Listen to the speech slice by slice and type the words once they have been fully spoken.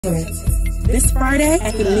This Friday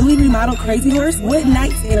at the newly remodeled Crazy Horse,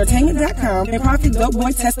 WoodKnightsEntertainment.com and Prophet Dope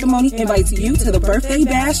Boy Testimony invites you to the birthday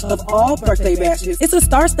bash of all birthday bashes. It's a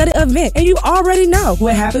star-studded event, and you already know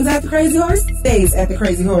what happens at the Crazy Horse stays at the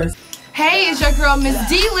Crazy Horse. Hey, it's your girl, Miss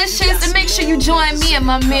Deelishis, and make sure you join me and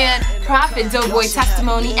my man, Prophet Dope Boy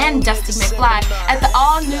Testimony and Dusty Mcfly at the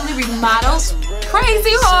all-newly remodeled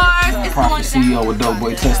Crazy Horse. It's Prophet CEO with Dope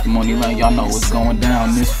Boy Testimony, letting y'all know what's going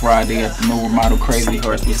down this Friday at the new remodeled Crazy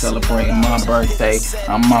Horse. We celebrating my birthday.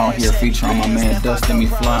 I'm out here featuring my man Dusty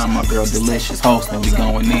Mcfly and my girl Deelishis hosting. We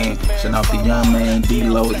going in. Shout out to Young Man,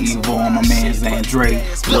 D-Lo, Evo, and my man Zandre.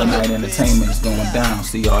 Blood Night Entertainment is going down.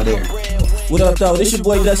 See y'all there. What up, though? This your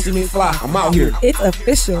boy Dusty Mcfly. I'm out here. It's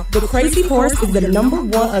official. The Crazy Horse is the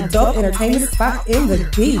 #1 adult entertainment spot in the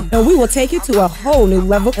D. And we will take it to a whole new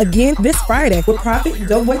level again this Friday with Prophet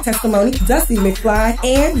Dope Boy Testimony, Dusty Mcfly,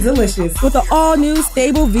 and Deelishis. With an all-new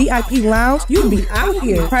stable VIP lounge, you'll be out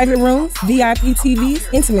here. Private rooms, VIP TVs,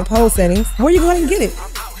 intimate pole settings. Where you going to get it?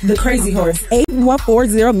 The Crazy Horse,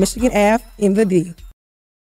 8140 Michigan Ave in the D.